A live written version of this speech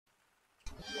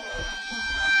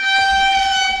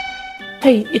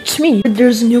Hey, it's me.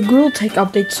 There's a new gorillatag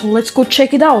update, so let's go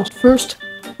check it out. First,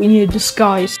 we need a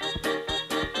disguise.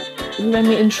 Let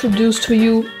me introduce to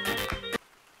you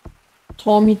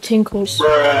Tommy Tinkles.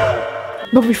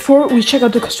 But before we check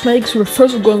out the cosmetics, we're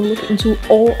first going to look into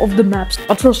all of the maps.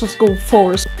 But first, let's go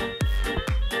forest.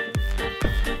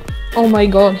 Oh my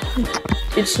god,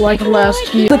 it's like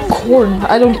last year. The corn,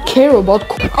 I don't care about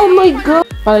corn. Oh my god.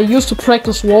 But I used to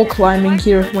practice wall climbing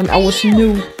here when I was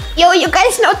new. Yo, you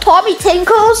guys know Tommy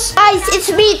Tinkles? Guys, it's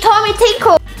me, Tommy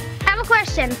Tinkles. I have a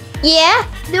question. Yeah?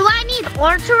 Do I need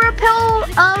or to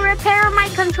repair my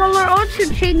controller or to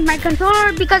change my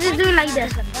controller because it's doing like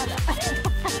this?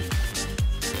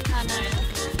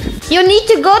 You need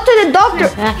to go to the doctor.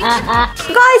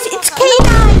 Guys, it's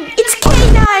K9. It's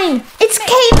K9. It's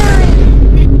K9.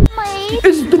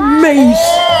 It's the maze.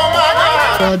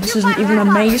 This isn't even a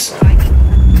maze.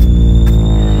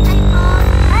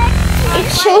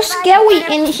 It's so scary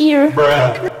in here.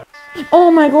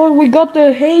 Oh my god, we got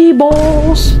the hay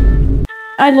balls.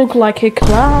 I look like a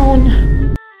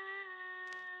clown.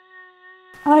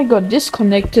 I got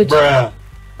disconnected.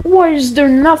 Why is there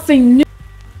nothing new?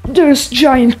 There's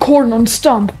giant corn on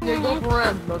stump.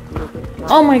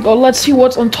 Oh my god, let's see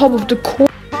what's on top of the corn.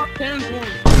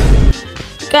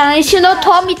 Guys, you know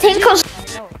Tommy Tinkles?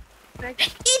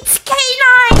 It's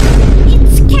K9!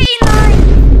 It's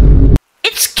K9!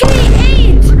 It's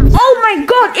K8! Oh my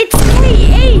god, it's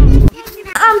K8!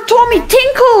 I'm Tommy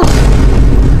Tinkles!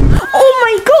 Oh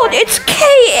my god, it's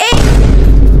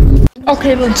K8!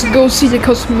 Okay, let's go see the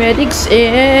cosmetics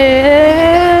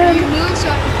and...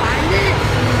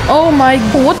 Oh my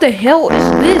god, what the hell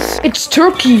is this? It's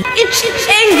turkey! It's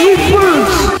Angry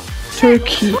Birds!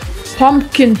 Turkey.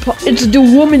 Pumpkin, it's the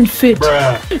woman fit.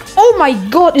 Oh my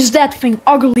god, is that thing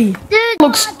ugly? It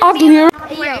looks uglier.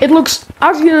 It looks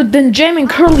uglier than Jam and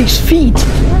Curly's feet.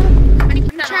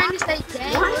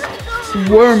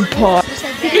 Worm pot.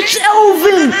 It's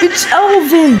Elvin! It's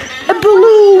Elvin! A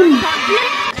balloon!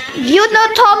 You know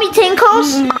Tommy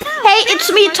Tinkles? Hey,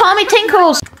 it's me, Tommy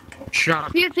Tinkles! Shut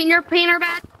up. You seen your painter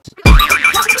bat?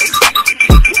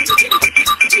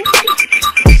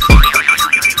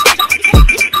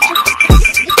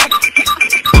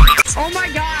 Oh my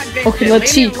god, bitch. Okay,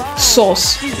 let's see.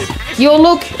 Sauce. Yo,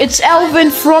 look, it's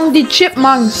Elvin from the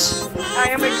Chipmunks. I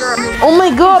am a girl. Oh my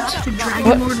god! To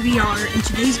Dragon Lord VR. In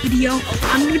today's video,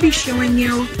 I'm gonna be showing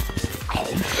you.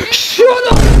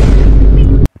 Shut up!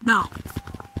 No.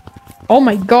 Oh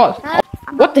my god.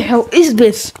 What the hell is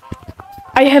this?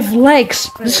 I have legs.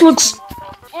 This looks...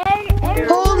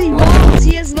 Holy balls,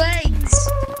 he has legs.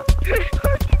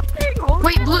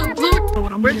 Wait, blue.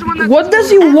 Where's the one that... What does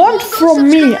he want from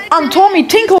me? I'm Tommy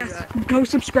Tinkle. Go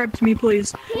subscribe to me,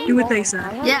 please. Do what they said.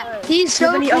 Yeah, he's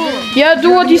so cool. Yeah,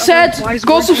 do what he said.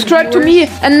 Go subscribe to me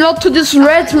and not to this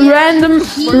random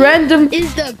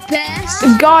Is the best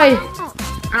guy.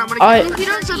 I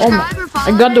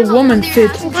got the woman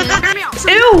fit.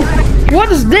 Ew!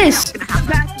 What is this?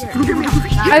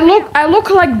 I look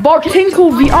like Bart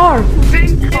Tinkle VR.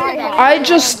 I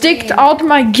just sticked out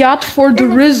my gut for the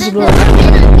Rizzler.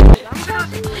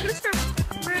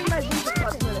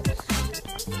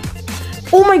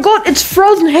 Oh my god, it's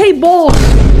frozen hay balls!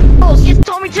 It's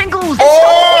Tommy Tinkles! It's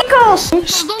Tommy Tinkles!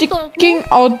 Sticking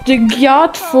out the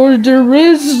gut for the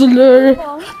Rizzler.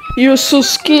 You're so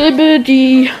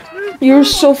skibbity. You're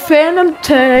so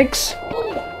fantax.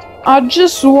 I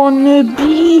just wanna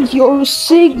be your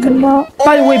Sigma.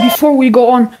 By the way, before we go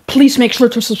on, please make sure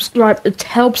to subscribe. It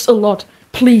helps a lot.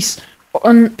 Please.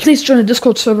 Please join the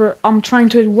Discord server. I'm trying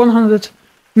to hit 100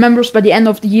 members by the end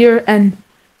of the year. And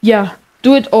yeah,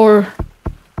 do it or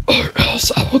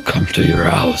else I will come to your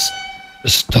house.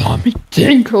 It's Tommy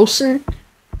Tinkles.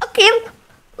 Okay,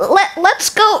 let's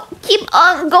go. Keep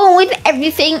on going with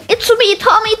everything. It's me,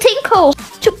 Tommy Tinkles.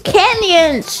 To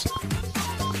canyons.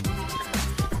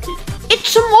 It's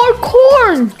some more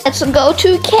corn. Let's go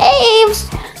to caves.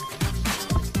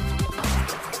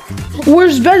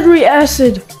 Where's battery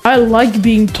acid? I like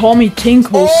being Tommy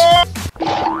Tinkles.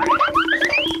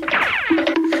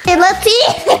 Okay, let's see.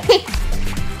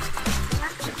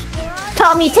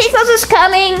 Tommy Tinkles is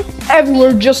coming.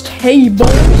 Everywhere just hay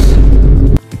balls.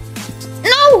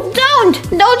 No,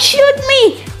 don't shoot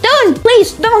me. Don't,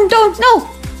 please, don't, no.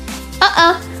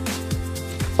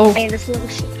 Oh. Hey, this little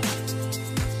shit.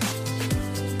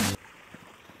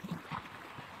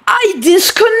 I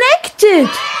disconnected.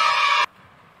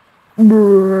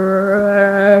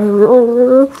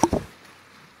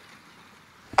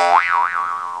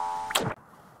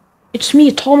 It's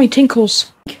me, Tommy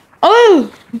Tinkles.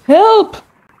 Oh, help!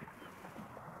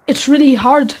 It's really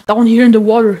hard down here in the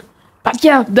water. But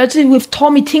yeah, that's it with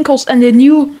Tommy Tinkles and the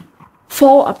new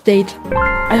fall update.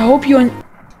 I hope you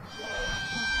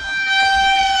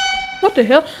what the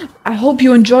hell? I hope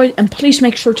you enjoyed, and please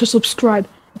make sure to subscribe.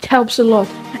 It helps a lot.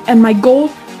 And my goal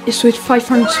is to hit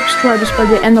 500 subscribers by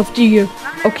the end of the year.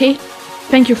 Okay?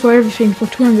 Thank you for everything, for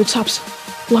 200 subs.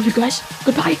 Love you guys.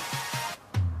 Goodbye.